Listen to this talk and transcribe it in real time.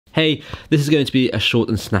Hey, this is going to be a short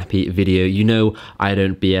and snappy video. You know I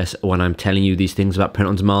don't BS when I'm telling you these things about print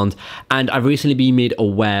on demand, and I've recently been made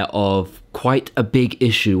aware of quite a big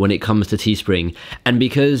issue when it comes to Teespring. And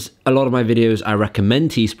because a lot of my videos I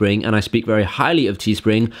recommend Teespring and I speak very highly of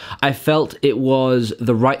Teespring, I felt it was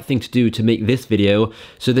the right thing to do to make this video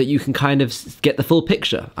so that you can kind of get the full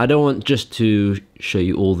picture. I don't want just to show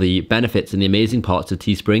you all the benefits and the amazing parts of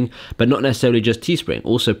Teespring, but not necessarily just Teespring,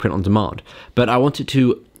 also print on demand. But I wanted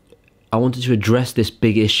to address this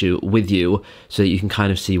big issue with you so that you can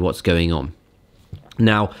kind of see what's going on.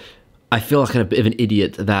 Now, I feel like I'm a bit of an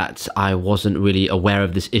idiot that I wasn't really aware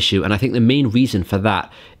of this issue, and I think the main reason for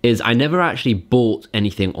that is I never actually bought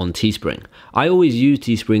anything on Teespring. I always use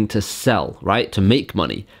Teespring to sell, right? To make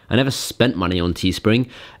money. I never spent money on Teespring,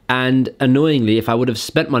 and annoyingly, if I would have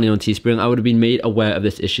spent money on Teespring, I would have been made aware of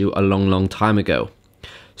this issue a long time ago.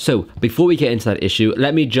 So, before we get into that issue,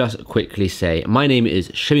 let me just quickly say, my name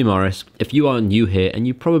is Shimmy Morris. If you are new here, and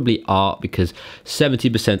you probably are because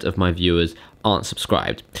 70% of my viewers aren't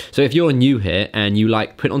subscribed. So if you're new here and you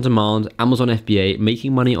like print on demand, Amazon FBA,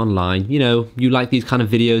 making money online, you know, you like these kind of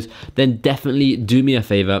videos, then definitely do me a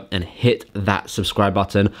favor and hit that subscribe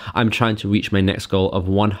button. I'm trying to reach my next goal of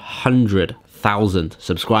 100,000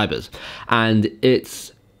 subscribers, and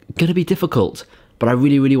it's gonna be difficult, but I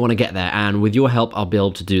really want to get there, and with your help I'll be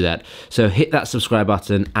able to do that. So hit that subscribe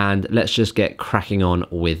button and let's just get cracking on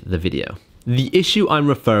with the video. The issue I'm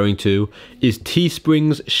referring to is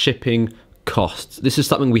Teespring's shipping costs. This is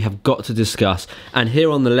something we have got to discuss, and here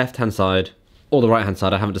on the left hand side, or the right hand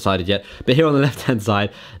side, I haven't decided yet, but here on the left hand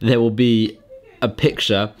side there will be a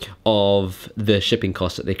picture of the shipping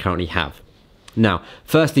costs that they currently have. Now,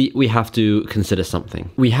 firstly, we have to consider something.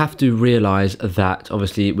 We have to realize that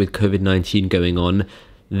obviously with COVID-19 going on,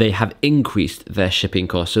 they have increased their shipping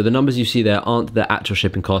costs. So the numbers you see there aren't the actual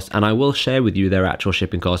shipping costs, and I will share with you their actual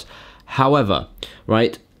shipping costs. However,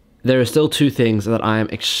 right, there are still two things that I am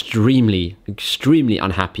extremely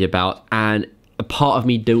unhappy about, and a part of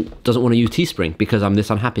me doesn't want to use Teespring because I'm this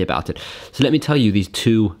unhappy about it. So let me tell you these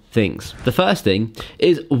two things. The first thing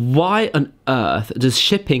is, why on earth does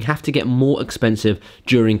shipping have to get more expensive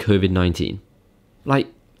during COVID-19? Like,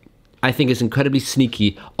 I think it's incredibly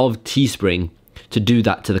sneaky of Teespring to do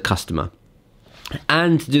that to the customer,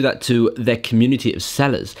 and to do that to their community of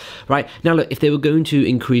sellers, right? Now look, if they were going to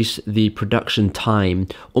increase the production time,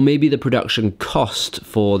 or maybe the production cost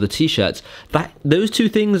for the t-shirts, those two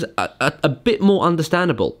things are a bit more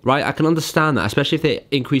understandable, right? I can understand that, especially if they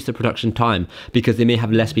increase the production time, because they may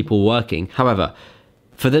have less people working. However,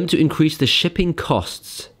 for them to increase the shipping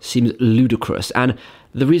costs seems ludicrous, and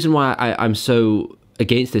the reason why I'm so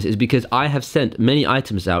against this is because I have sent many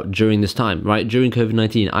items out during this time, right? During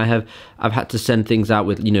COVID-19, I've had to send things out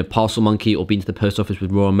with, you know, Parcel Monkey, or been to the post office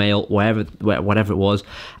with Royal Mail, whatever it was,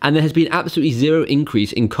 and there has been absolutely zero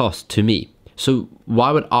increase in cost to me. So why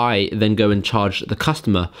would I then go and charge the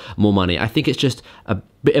customer more money? I think it's just a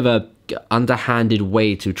bit of a underhanded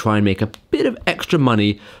way to try and make a bit of extra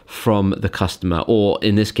money from the customer, or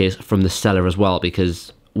in this case from the seller as well,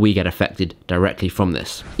 because we get affected directly from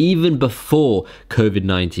this. Even before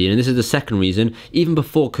COVID-19, and this is the second reason, even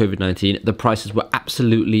before COVID-19, the prices were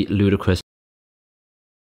absolutely ludicrous.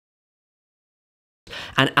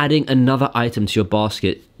 And adding another item to your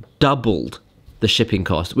basket doubled the shipping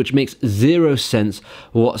cost, which makes zero sense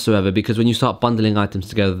whatsoever, because when you start bundling items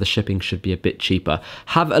together, the shipping should be a bit cheaper.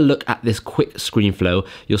 Have a look at this quick screen flow.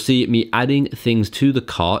 You'll see me adding things to the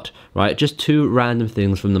cart, right? Just two random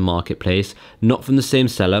things from the marketplace, not from the same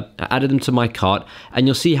seller. I added them to my cart, and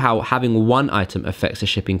you'll see how having one item affects the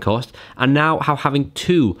shipping cost, and now how having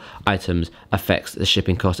two items affects the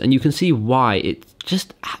shipping cost. And you can see why it's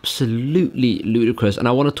just absolutely ludicrous. And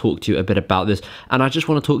I want to talk to you a bit about this, and I just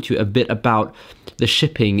want to talk to you a bit about the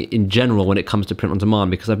shipping in general when it comes to print on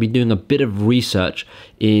demand, because I've been doing a bit of research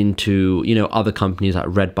into, you know, other companies like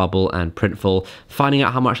Redbubble and Printful, finding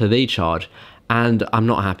out how much they charge, and I'm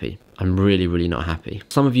not happy. I'm really not happy.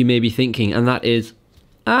 Some of you may be thinking, and that is,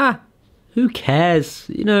 who cares?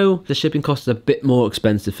 You know, the shipping cost is a bit more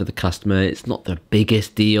expensive for the customer. It's not the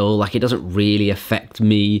biggest deal. Like, it doesn't really affect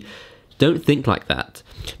me. Don't think like that,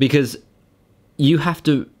 because you have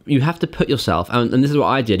to put yourself, and this is what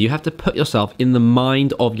I did, you have to put yourself in the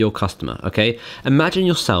mind of your customer, okay? Imagine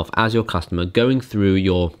yourself as your customer going through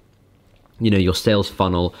your, you know, your sales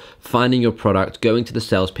funnel, finding your product, going to the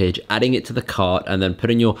sales page, adding it to the cart, and then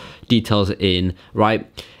putting your details in, right?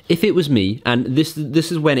 If it was me, and this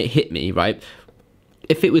is when it hit me, right?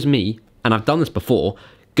 If it was me, and I've done this before,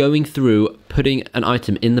 going through, putting an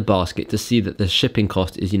item in the basket to see that the shipping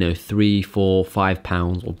cost is, you know, £3, £4,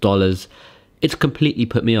 £5 or dollars, it's completely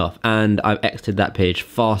put me off, and I've exited that page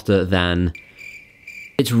faster than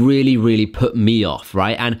it's really put me off,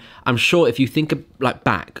 right? And I'm sure if you think of, like,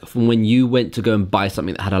 back from when you went to go and buy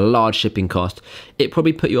something that had a large shipping cost, it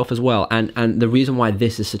probably put you off as well. And the reason why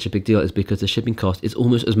this is such a big deal is because the shipping cost is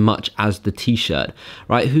almost as much as the t-shirt,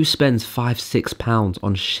 right? Who spends £5-6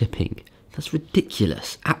 on shipping? That's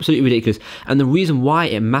ridiculous, absolutely ridiculous. And the reason why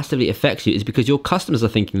it massively affects you is because your customers are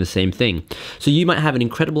thinking the same thing. So you might have an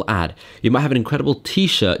incredible ad, you might have an incredible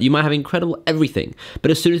t-shirt, you might have incredible everything,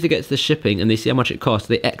 but as soon as they get to the shipping and they see how much it costs,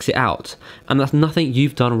 they exit out. And that's nothing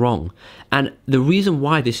you've done wrong. And the reason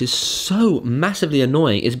why this is so massively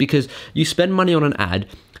annoying is because you spend money on an ad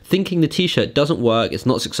thinking the t-shirt doesn't work, it's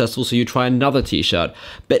not successful, so you try another t-shirt.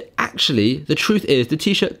 But actually, the truth is the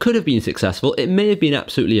t-shirt could have been successful, it may have been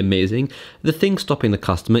absolutely amazing. The thing stopping the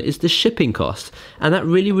customer is the shipping cost. And that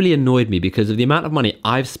really annoyed me because of the amount of money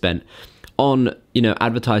I've spent on, you know,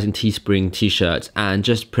 advertising Teespring t-shirts and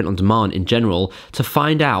just print on demand in general, to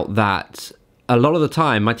find out that a lot of the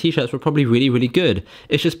time my t-shirts were probably really good.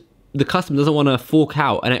 It's just the customer doesn't want to fork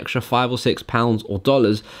out an extra £5 or £6 or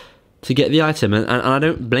dollars to get the item, and I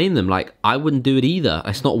don't blame them. Like, I wouldn't do it either.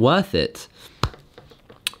 It's not worth it.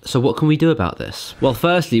 So what can we do about this? Well,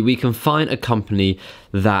 firstly, we can find a company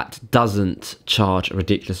that doesn't charge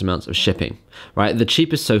ridiculous amounts of shipping, right? The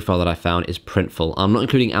cheapest so far that I found is Printful. I'm not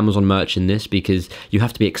including Amazon Merch in this because you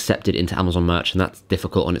have to be accepted into Amazon Merch, and that's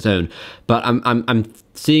difficult on its own. But I'm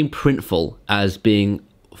seeing Printful as being,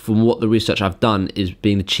 from what the research I've done, is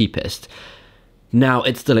being the cheapest. Now,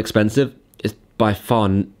 it's still expensive. It's by far,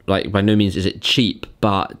 like, by no means is it cheap,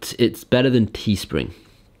 but it's better than Teespring.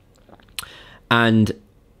 And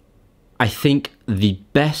I think the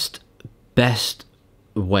best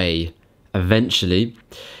way eventually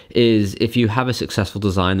is, if you have a successful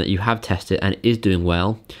design that you have tested and is doing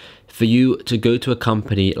well, for you to go to a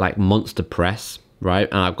company like Monster Press, right?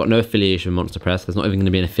 And I've got no affiliation with Monster Press. There's not even going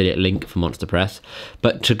to be an affiliate link for Monster Press.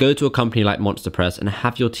 But to go to a company like Monster Press and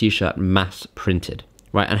have your t-shirt mass printed,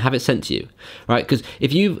 right? And have it sent to you, right? Because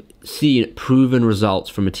if you've seen proven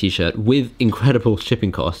results from a t-shirt with incredible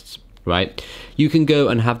shipping costs, right, you can go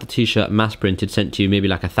and have the t-shirt mass printed, sent to you, maybe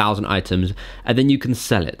like 1,000 items, and then you can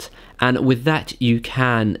sell it. And with that, you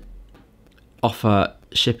can offer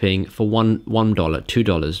shipping for $1,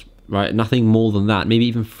 $2, right? Nothing more than that, maybe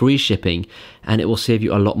even free shipping, and it will save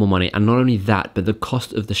you a lot more money. And not only that, but the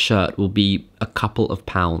cost of the shirt will be a couple of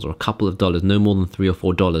pounds or a couple of dollars, no more than $3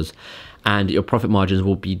 or $4, and your profit margins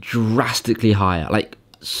will be drastically higher, like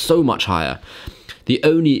so much higher. The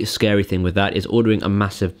only scary thing with that is ordering a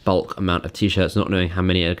massive bulk amount of t-shirts, not knowing how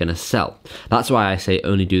many are going to sell. That's why I say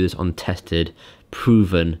only do this on tested,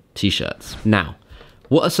 proven t-shirts. Now,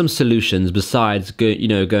 what are some solutions besides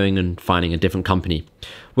going and finding a different company?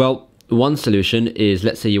 Well, one solution is,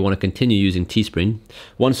 let's say you want to continue using Teespring.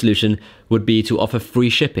 One solution would be to offer free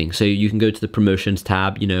shipping. So you can go to the promotions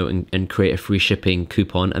tab, and create a free shipping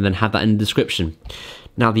coupon, and then have that in the description.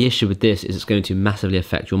 Now, the issue with this is it's going to massively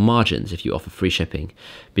affect your margins if you offer free shipping,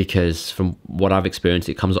 because from what I've experienced,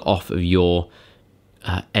 it comes off of your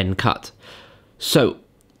end cut. So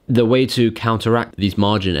the way to counteract these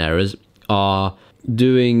margin errors are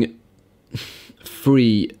doing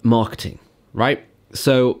free marketing, right?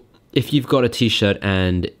 So if you've got a t-shirt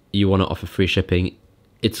and you want to offer free shipping,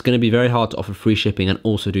 it's going to be very hard to offer free shipping and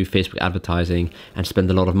also do Facebook advertising and spend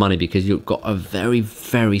a lot of money, because you've got a very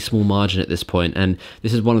small margin at this point. And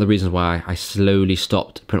this is one of the reasons why I slowly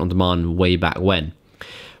stopped print on demand way back when,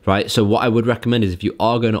 right? So what I would recommend is, if you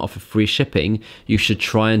are going to offer free shipping, you should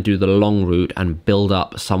try and do the long route and build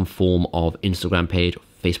up some form of Instagram page, or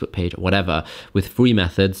Facebook page, or whatever, with free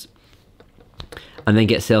methods, and then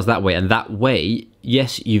get sales that way. And that way,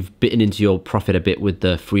 yes, you've bitten into your profit a bit with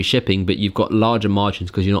the free shipping, but you've got larger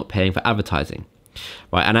margins because you're not paying for advertising,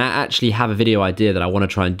 right? And I actually have a video idea that I want to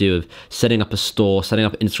try and do of setting up a store, setting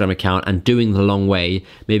up an Instagram account, and doing the long way.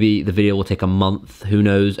 Maybe the video will take a month, who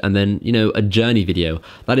knows, and then, a journey video.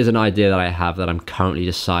 That is an idea that I have that I'm currently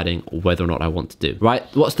deciding whether or not I want to do, right?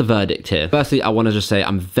 What's the verdict here? Firstly, I want to just say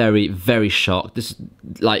I'm very shocked. This,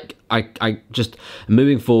 like, I just,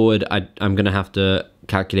 moving forward, I'm going to have to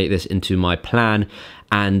calculate this into my plan.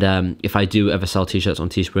 And if I do ever sell t-shirts on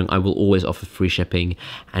Teespring, I will always offer free shipping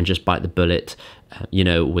and just bite the bullet,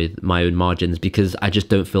 with my own margins, because I just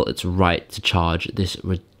don't feel it's right to charge this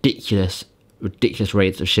ridiculous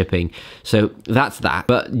rates of shipping. So that's that.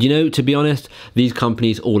 But to be honest, these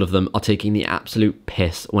companies, all of them, are taking the absolute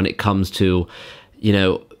piss when it comes to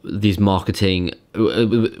these marketing,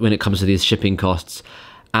 when it comes to these shipping costs.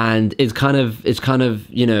 And it's kind of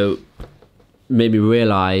made me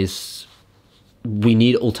realize we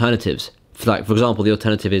need alternatives. Like, for example, the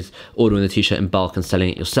alternative is ordering the t-shirt in bulk and selling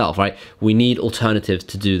it yourself, right? We need alternatives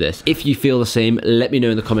to do this. If you feel the same, let me know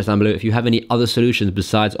in the comments down below. If you have any other solutions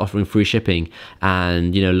besides offering free shipping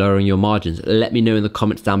and, you know, lowering your margins, let me know in the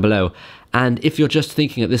comments down below. And if you're just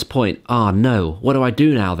thinking at this point, oh no, what do I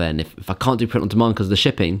do now then if I can't do print on demand because of the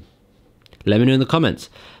shipping? Let me know in the comments,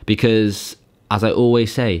 because as I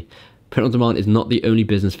always say, print on demand is not the only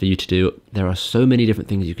business for you to do. There are so many different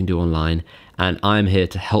things you can do online, and I'm here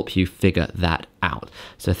to help you figure that out.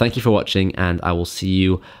 So thank you for watching, and I will see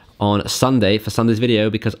you on Sunday for Sunday's video,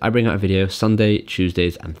 because I bring out a video Sunday,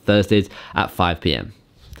 Tuesdays, and Thursdays at 5 p.m.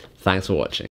 Thanks for watching.